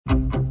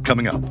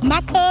coming up.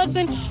 My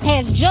cousin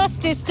has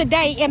justice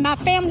today, and my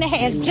family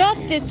has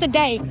justice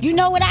today. You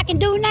know what I can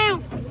do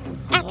now?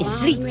 I can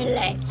sleep.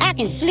 I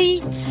can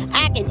sleep.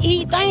 I can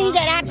eat things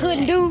that I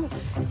couldn't do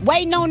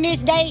waiting on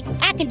this day.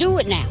 I can do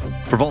it now.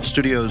 For Vault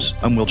Studios,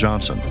 I'm Will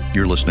Johnson.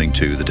 You're listening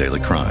to The Daily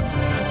Crime.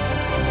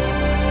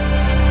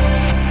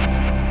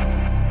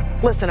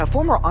 Listen, a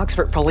former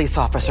Oxford police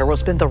officer will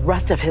spend the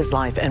rest of his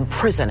life in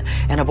prison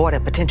and avoid a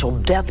potential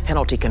death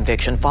penalty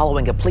conviction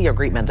following a plea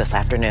agreement this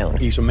afternoon.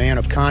 He's a man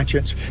of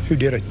conscience who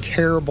did a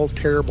terrible,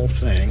 terrible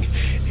thing,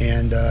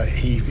 and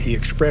he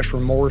expressed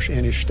remorse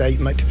in his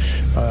statement.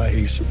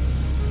 He's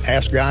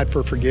asked God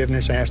for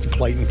forgiveness, asked the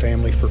Clayton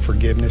family for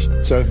forgiveness.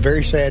 It's a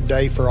very sad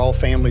day for all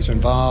families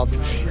involved.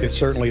 It's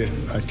certainly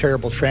a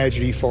terrible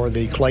tragedy for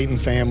the Clayton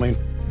family.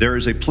 There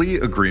is a plea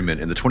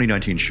agreement in the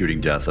 2019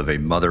 shooting death of a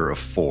mother of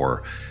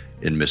four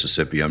in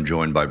Mississippi. I'm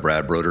joined by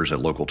Brad Broders at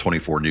Local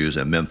 24 News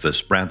in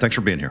Memphis. Brad, thanks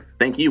for being here.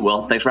 Thank you,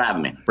 Will. Thanks for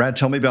having me. Brad,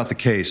 tell me about the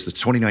case, the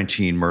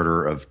 2019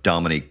 murder of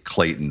Dominique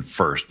Clayton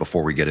first,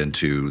 before we get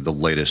into the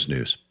latest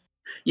news.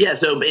 Yeah,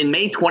 so in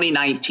May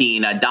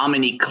 2019,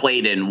 Dominique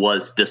Clayton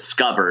was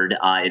discovered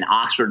in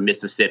Oxford,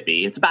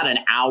 Mississippi. It's about an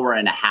hour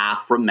and a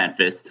half from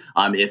Memphis.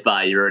 If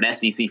you're an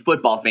SEC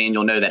football fan,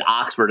 you'll know that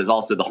Oxford is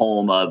also the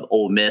home of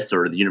Ole Miss,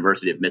 or the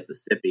University of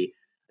Mississippi.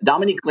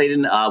 Dominique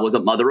Clayton was a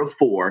mother of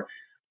four.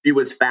 She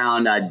was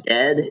found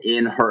dead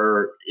in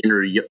her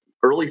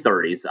early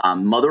 30s,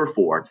 mother of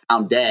four,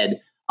 found dead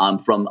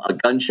from a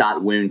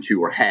gunshot wound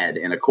to her head.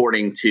 And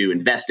according to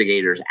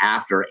investigators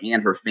after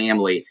and her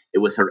family, it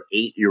was her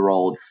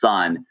 8-year-old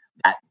son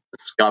that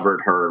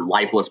discovered her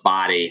lifeless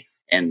body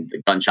and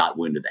the gunshot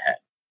wound to the head.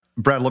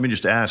 Brad, let me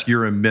just ask,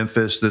 you're in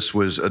Memphis. This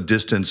was a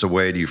distance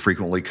away. Do you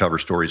frequently cover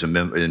stories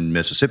in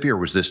Mississippi, or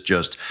was this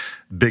just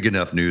big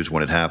enough news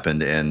when it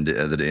happened and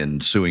the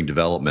ensuing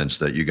developments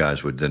that you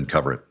guys would then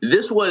cover it?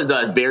 This was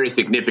a very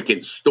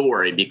significant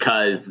story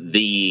because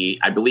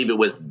I believe it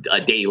was a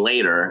day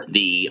later,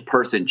 the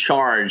person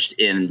charged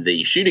in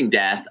the shooting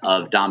death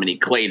of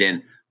Dominique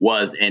Clayton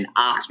was an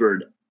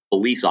Oxford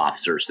police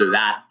officer. So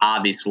that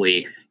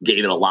obviously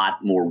gave it a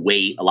lot more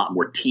weight, a lot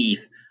more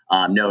teeth.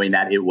 Knowing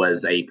that it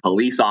was a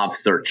police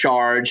officer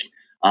charged.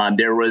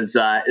 There was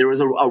a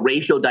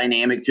racial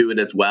dynamic to it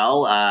as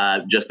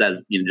well, just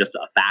as just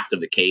a fact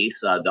of the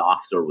case. The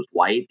officer was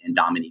white and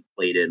Dominique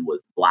Clayton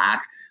was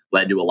black.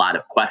 Led to a lot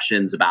of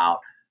questions about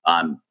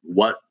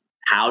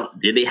how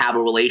did they have a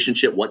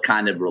relationship? What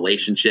kind of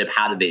relationship?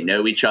 How did they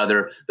know each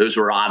other? Those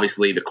were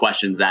obviously the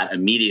questions that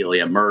immediately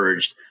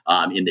emerged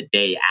in the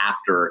day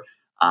after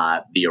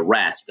the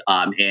arrest.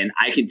 And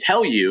I can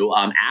tell you,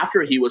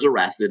 after he was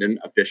arrested and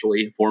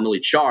formally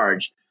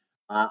charged,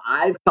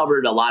 I've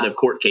covered a lot of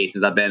court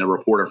cases. I've been a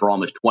reporter for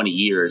almost 20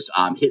 years.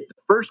 The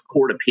first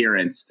court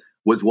appearance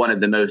was one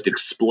of the most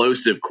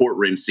explosive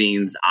courtroom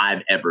scenes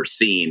I've ever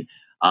seen.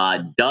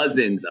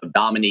 Dozens of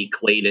Dominique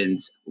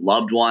Clayton's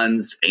loved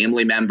ones,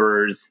 family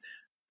members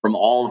from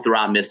all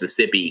throughout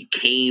Mississippi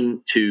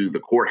came to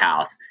the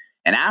courthouse.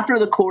 And after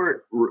the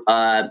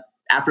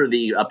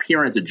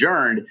appearance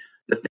adjourned,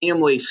 the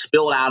family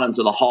spilled out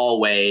into the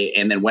hallway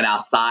and then went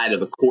outside of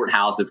the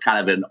courthouse. It's kind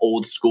of an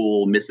old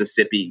school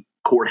Mississippi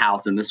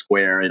courthouse in the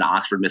square in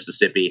Oxford,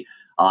 Mississippi.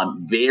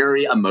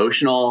 Very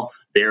emotional,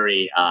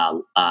 very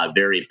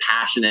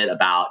passionate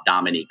about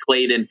Dominique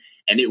Clayton.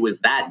 And it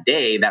was that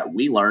day that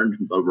we learned,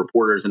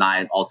 reporters and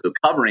I also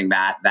covering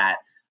that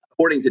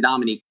according to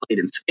Dominique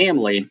Clayton's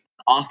family,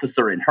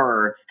 officer and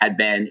her had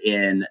been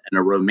in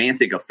a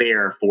romantic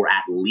affair for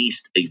at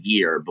least a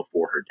year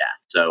before her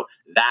death. So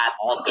that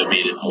also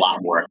made it a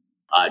lot more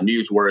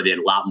newsworthy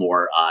and a lot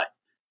more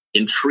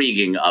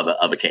intriguing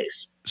of a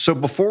case. So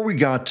before we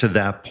got to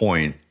that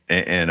point,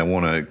 and I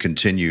want to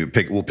continue,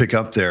 we'll pick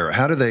up there.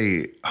 How do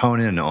they hone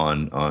in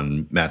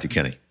on Matthew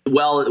Kinney?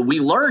 Well, we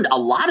learned a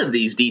lot of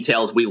these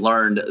details. We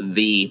learned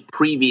the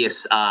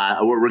previous,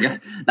 we're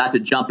gonna, not to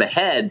jump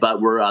ahead,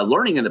 but we're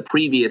learning in the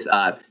previous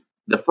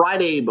the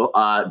Friday,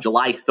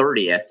 July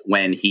 30th,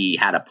 when he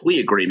had a plea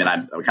agreement.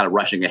 I'm kind of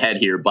rushing ahead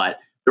here, but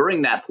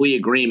during that plea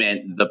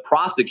agreement, the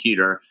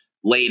prosecutor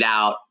laid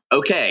out,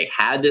 okay,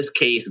 had this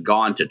case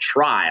gone to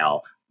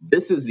trial,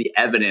 this is the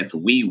evidence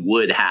we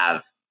would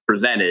have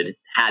presented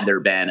had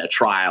there been a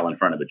trial in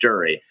front of a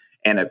jury.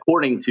 And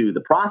according to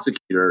the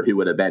prosecutor who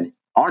would have been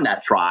on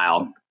that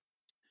trial,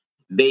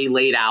 they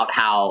laid out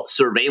how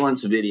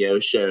surveillance video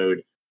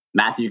showed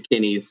Matthew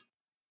Kinney's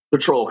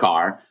patrol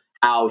car,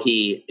 how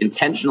he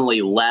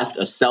intentionally left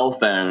a cell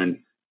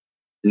phone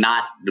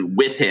not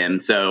with him.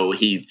 So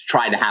he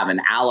tried to have an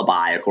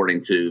alibi,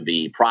 according to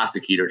the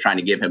prosecutor, trying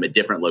to give him a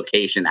different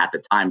location at the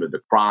time of the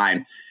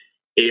crime.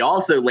 He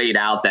also laid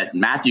out that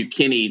Matthew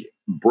Kinney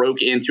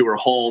broke into her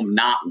home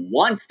not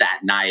once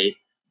that night,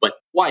 but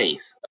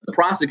twice. The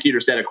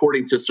prosecutor said,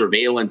 according to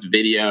surveillance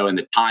video and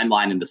the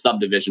timeline in the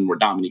subdivision where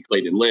Dominique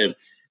Clayton lived,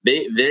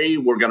 they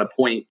were going to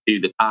point to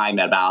the time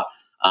at about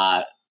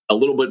a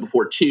little bit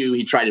before 2,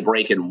 he tried to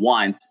break in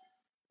once,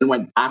 then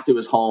went back to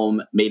his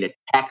home, made a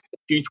text at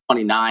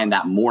 2:29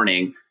 that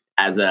morning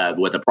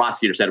what the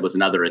prosecutor said was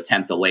another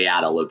attempt to lay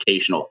out a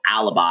locational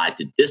alibi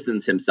to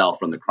distance himself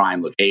from the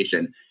crime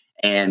location.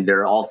 And they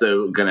were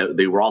also going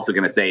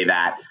to say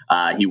that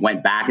he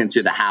went back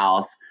into the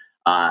house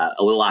a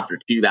little after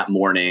 2 that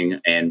morning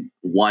and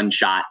one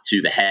shot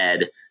to the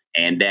head,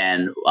 and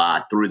then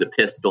threw the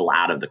pistol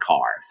out of the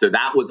car. So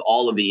that was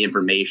all of the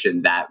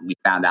information that we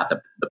found out.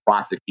 The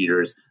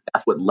prosecutors,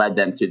 that's what led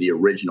them to the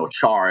original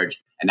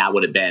charge, and that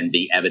would have been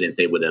the evidence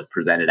they would have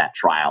presented at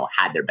trial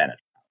had there been a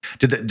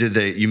trial. Did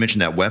they? You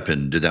mentioned that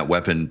weapon. Did that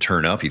weapon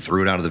turn up? He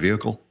threw it out of the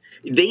vehicle?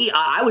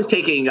 I was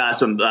taking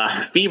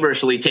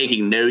feverishly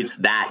taking notes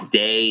that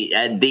day.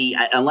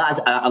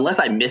 Unless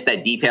I missed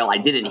that detail, I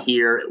didn't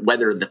hear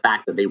whether the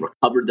fact that they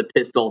recovered the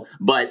pistol.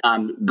 But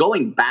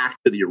going back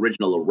to the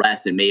original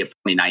arrest in May of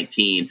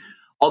 2019,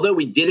 although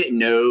we didn't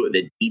know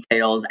the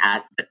details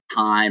at the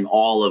time,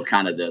 all of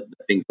kind of the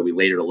things that we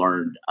later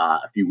learned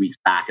a few weeks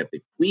back at the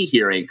plea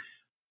hearing,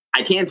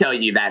 I can tell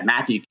you that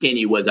Matthew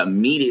Kinney was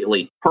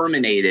immediately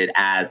terminated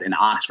as an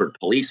Oxford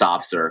police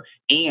officer.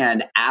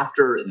 And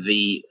after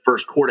the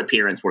first court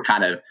appearance, where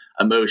kind of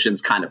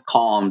emotions kind of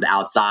calmed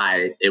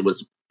outside, it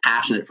was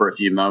passionate for a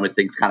few moments,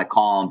 things kind of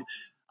calmed.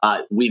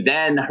 We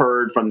then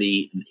heard from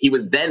he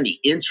was then the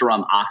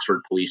interim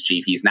Oxford police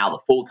chief. He's now the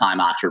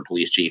full-time Oxford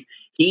police chief.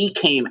 He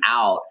came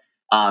out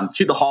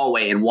to the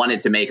hallway and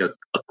wanted to make a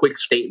quick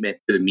statement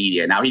to the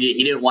media. Now,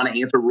 he didn't want to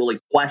answer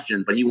really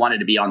questions, but he wanted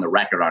to be on the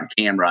record on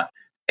camera,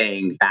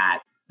 saying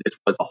that this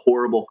was a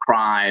horrible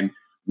crime.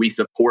 We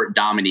support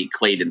Dominique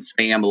Clayton's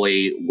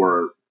family.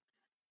 We're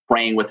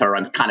praying with her.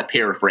 I'm kind of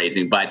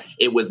paraphrasing, but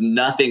it was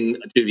nothing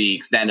to the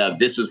extent of,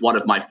 this is one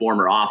of my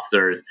former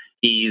officers.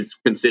 He's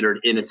considered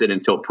innocent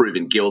until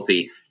proven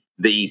guilty.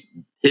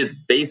 His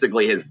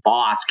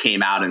boss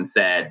came out and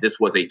said, this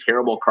was a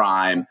terrible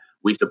crime.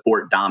 We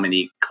support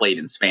Dominique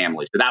Clayton's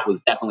family. So that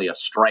was definitely a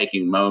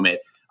striking moment.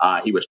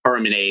 He was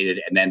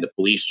terminated, and then the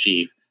police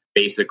chief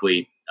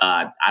basically,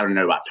 I don't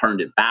know about turned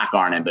his back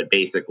on him, but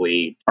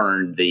basically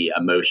turned the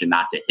emotion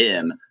not to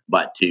him,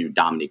 but to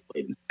Dominique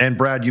Clayton. And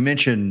Brad, you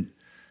mentioned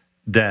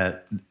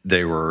that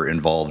they were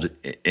involved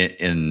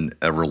in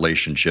a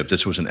relationship.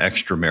 This was an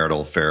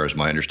extramarital affair, is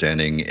my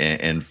understanding.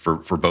 And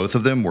for both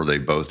of them, were they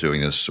both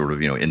doing this sort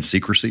of, in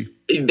secrecy?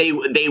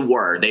 They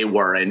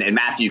were. And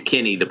Matthew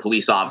Kinney, the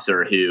police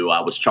officer who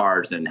was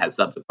charged and has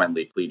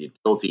subsequently pleaded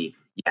guilty,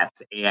 yes.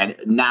 And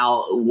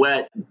now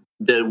where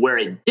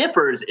it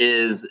differs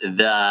is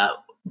the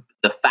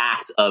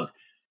facts of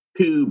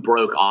who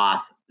broke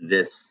off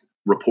this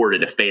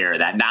reported affair.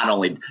 That not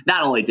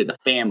only did the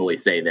family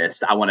say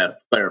this, I want to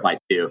clarify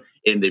too,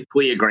 in the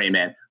plea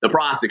agreement, the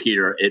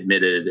prosecutor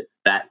admitted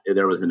that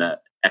there was an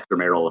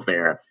extramarital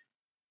affair.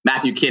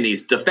 Matthew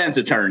Kinney's defense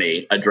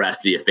attorney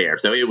addressed the affair.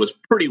 So it was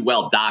pretty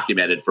well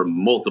documented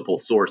from multiple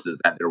sources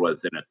that there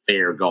was an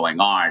affair going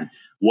on.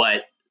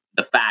 What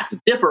the facts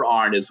differ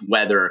on is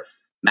whether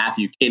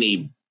Matthew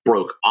Kinney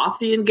broke off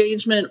the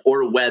engagement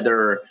or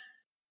whether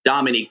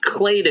Dominique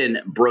Clayton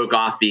broke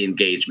off the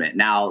engagement.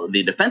 Now,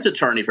 the defense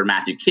attorney for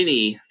Matthew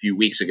Kinney a few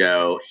weeks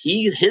ago,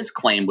 his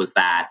claim was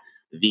that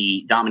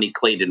Dominique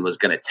Clayton was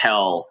going to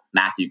tell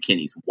Matthew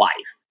Kinney's wife,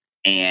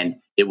 and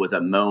it was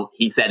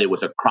he said it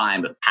was a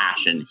crime of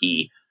passion.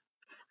 He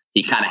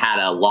kind of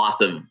had a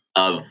loss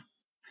of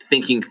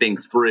thinking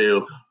things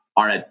through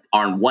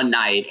on one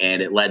night,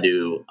 and it led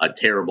to a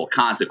terrible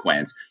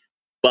consequence.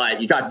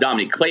 But you talk to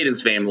Dominique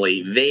Clayton's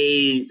family,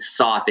 they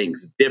saw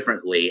things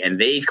differently, and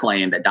they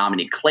claimed that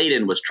Dominique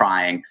Clayton was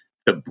trying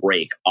to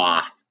break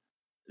off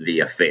the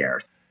affair.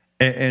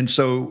 And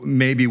so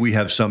maybe we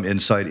have some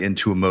insight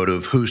into a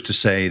motive. Who's to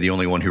say the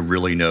only one who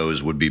really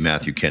knows would be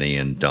Matthew Kinney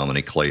and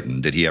Dominique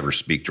Clayton? Did he ever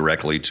speak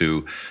directly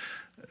to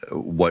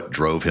what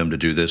drove him to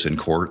do this in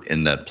court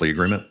in that plea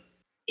agreement?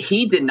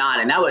 He did not.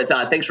 And that was,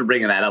 thanks for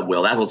bringing that up,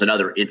 Will. That was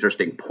another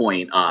interesting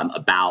point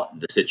about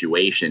the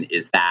situation,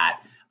 is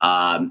that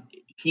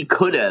he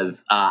could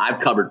have, I've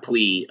covered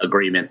plea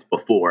agreements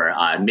before,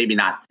 maybe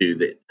not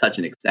to such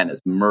an extent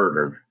as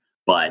murder,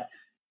 but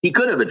he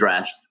could have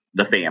addressed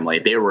the family.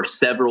 There were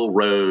several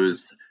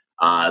rows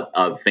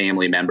of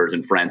family members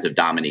and friends of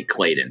Dominique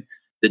Clayton.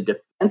 The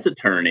defense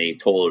attorney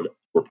told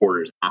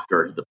reporters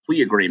after the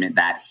plea agreement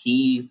that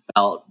he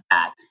felt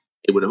that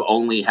it would have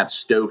only have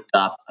stoked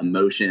up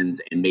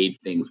emotions and made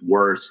things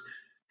worse.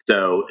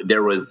 So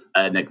there was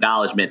an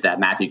acknowledgement that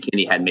Matthew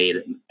Kinney had made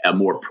a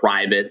more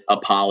private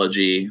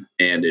apology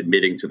and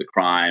admitting to the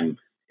crime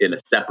in a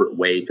separate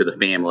way to the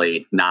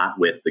family, not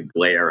with the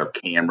glare of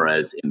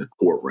cameras in the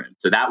courtroom.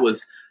 So that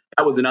was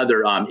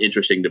another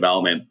interesting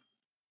development,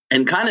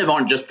 and kind of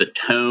on just the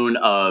tone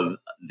of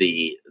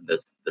the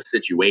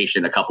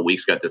situation a couple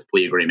weeks ago at this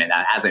plea agreement.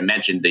 As I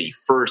mentioned, the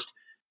first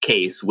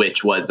case,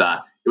 which was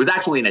it was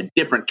actually in a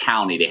different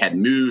county. They had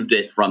moved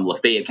it from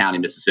Lafayette County,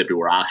 Mississippi,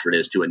 where Oxford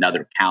is, to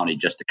another county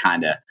just to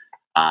kind of,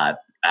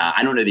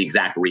 I don't know the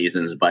exact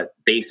reasons, but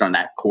based on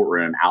that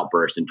courtroom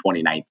outburst in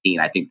 2019,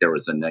 I think there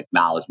was an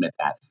acknowledgement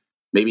that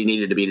maybe it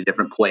needed to be in a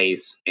different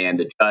place. And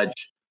the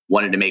judge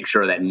wanted to make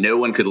sure that no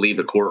one could leave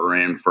the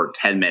courtroom for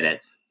 10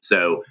 minutes.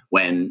 So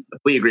when the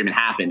plea agreement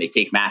happened, they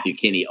take Matthew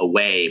Kinney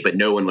away, but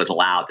no one was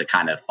allowed to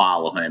kind of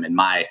follow him. And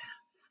my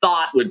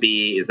thought would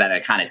be is that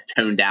I kind of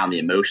toned down the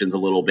emotions a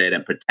little bit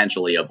and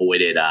potentially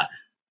avoided a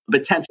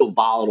potential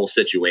volatile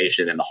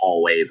situation in the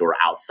hallways or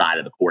outside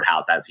of the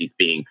courthouse as he's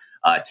being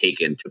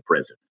taken to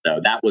prison.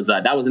 So that was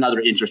another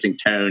interesting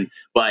tone,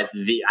 but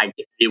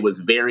it was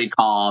very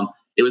calm.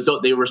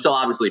 They were still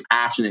obviously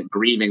passionate,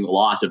 grieving the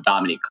loss of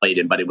Dominique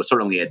Clayton, but it was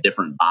certainly a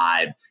different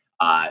vibe.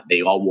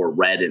 They all wore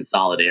red in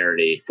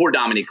solidarity for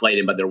Dominique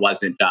Clayton, but there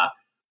wasn't a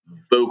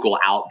vocal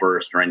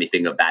outburst or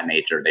anything of that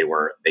nature.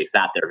 They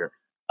sat there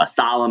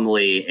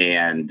solemnly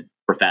and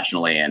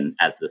professionally, and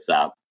as this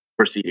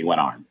proceeding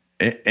went on.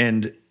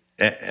 And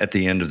at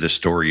the end of this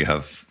story, you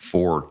have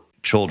 4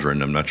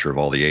 children. I'm not sure of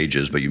all the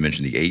ages, but you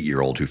mentioned the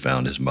 8-year-old who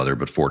found his mother,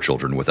 but 4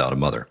 children without a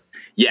mother.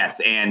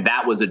 Yes, and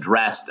that was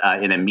addressed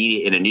in a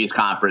news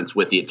conference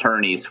with the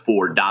attorneys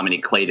for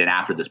Dominique Clayton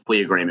after this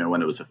plea agreement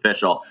when it was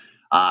official.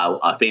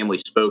 A family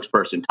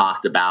spokesperson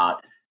talked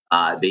about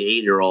the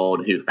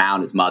 8-year-old who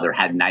found his mother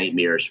had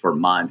nightmares for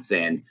months,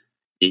 and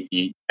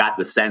you got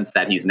the sense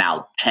that he's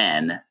now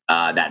 10,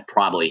 that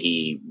probably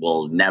he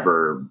will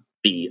never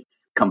be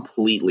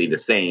completely the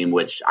same,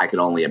 which I could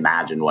only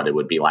imagine what it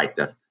would be like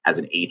as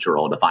an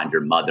 8-year-old to find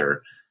your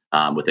mother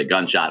with a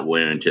gunshot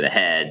wound to the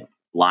head,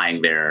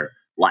 lying there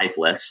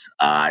lifeless.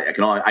 I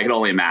can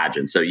only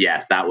imagine. So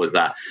yes, that was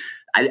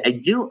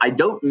I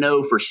don't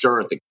know for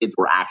sure if the kids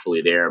were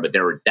actually there, but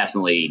there were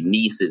definitely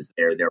nieces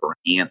there. There were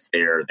aunts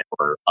there. There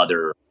were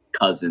other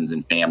cousins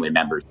and family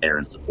members there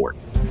in support.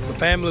 The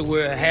family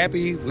were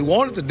happy. We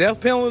wanted the death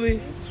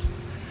penalty,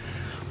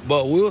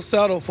 but we'll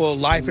settle for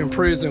life in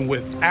prison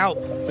without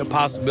the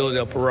possibility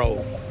of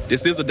parole.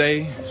 This is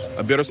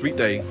a bittersweet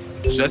day.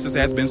 Justice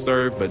has been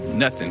served, but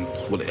nothing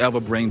will ever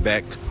bring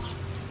back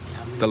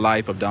the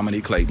life of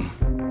Dominique Clayton.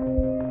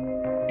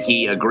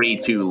 He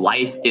agreed to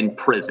life in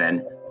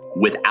prison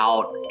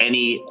without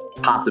any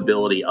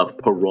possibility of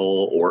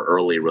parole or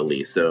early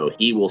release. So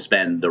he will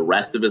spend the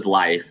rest of his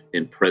life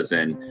in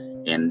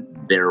prison, and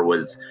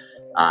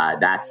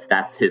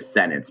that's his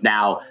sentence.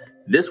 Now,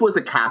 this was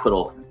a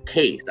capital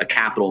case, a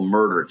capital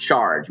murder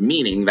charge,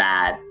 meaning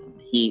that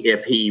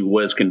if he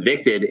was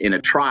convicted in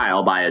a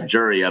trial by a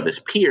jury of his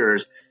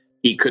peers,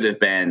 he could have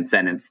been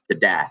sentenced to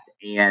death.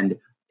 And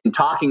in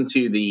talking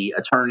to the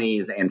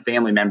attorneys and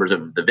family members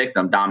of the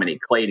victim, Dominique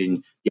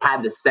Clayton, you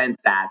had the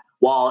sense that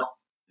while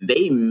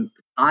they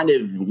kind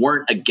of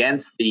weren't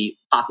against the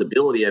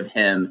possibility of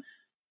him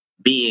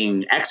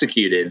being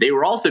executed, they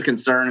were also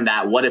concerned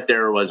that what if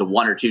there was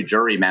 1 or 2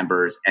 jury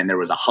members and there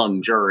was a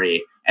hung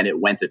jury and it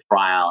went to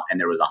trial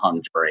and there was a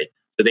hung jury.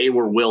 So they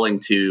were willing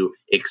to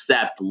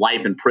accept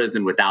life in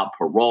prison without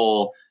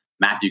parole.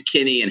 Matthew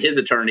Kinney and his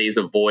attorneys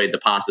avoid the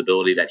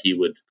possibility that he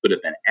could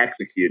have been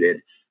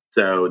executed.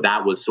 So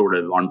that was sort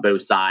of on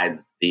both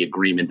sides the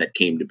agreement that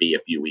came to be a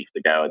few weeks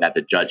ago that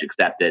the judge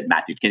accepted,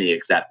 Matthew Kinney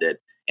accepted,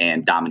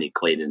 and Dominique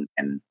Clayton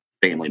and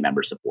family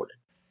members supported.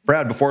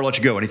 Brad, before I let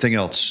you go, anything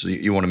else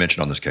you want to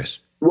mention on this case?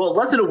 Well,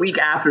 less than a week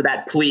after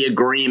that plea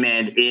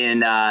agreement, in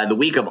the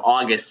week of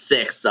August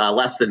 6th,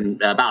 less than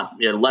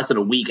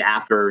a week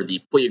after the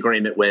plea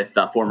agreement with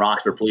former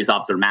Oxford police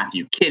officer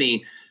Matthew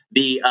Kinney,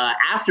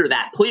 after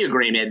that plea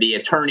agreement, the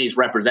attorneys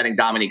representing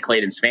Dominique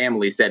Clayton's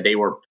family said they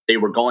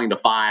were going to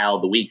file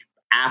the week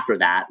after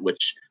that,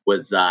 which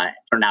was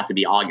turned out to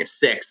be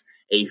August 6th,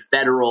 a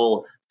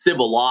federal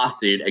civil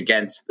lawsuit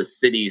against the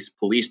city's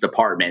police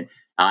department.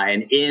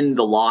 And in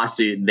the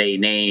lawsuit, they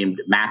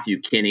named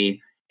Matthew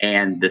Kinney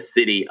and the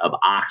city of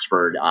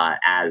Oxford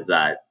as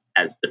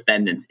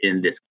defendants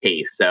in this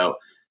case. So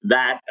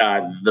that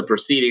the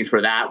proceedings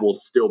for that will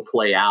still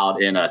play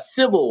out in the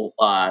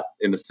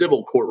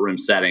civil courtroom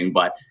setting,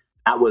 but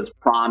that was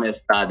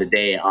promised the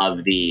day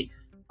of the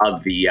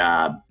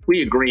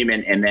plea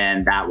agreement, and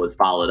then that was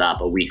followed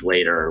up a week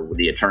later.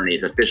 The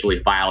attorneys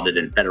officially filed it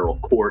in federal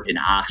court in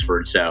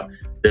Oxford, so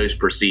those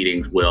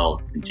proceedings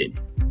will continue.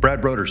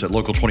 Brad Broders at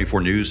Local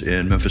 24 News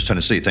in Memphis,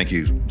 Tennessee. Thank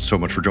you so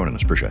much for joining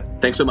us. Appreciate it.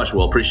 Thanks so much,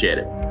 Will. Appreciate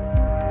it.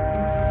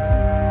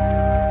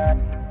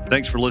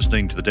 Thanks for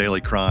listening to The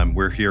Daily Crime.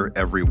 We're here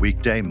every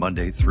weekday,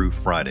 Monday through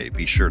Friday.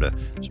 Be sure to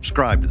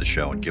subscribe to the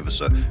show and give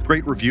us a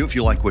great review if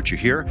you like what you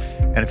hear.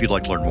 And if you'd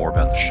like to learn more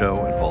about the show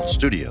and Vault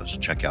Studios,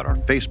 check out our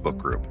Facebook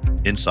group,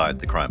 Inside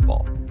the Crime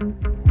Vault.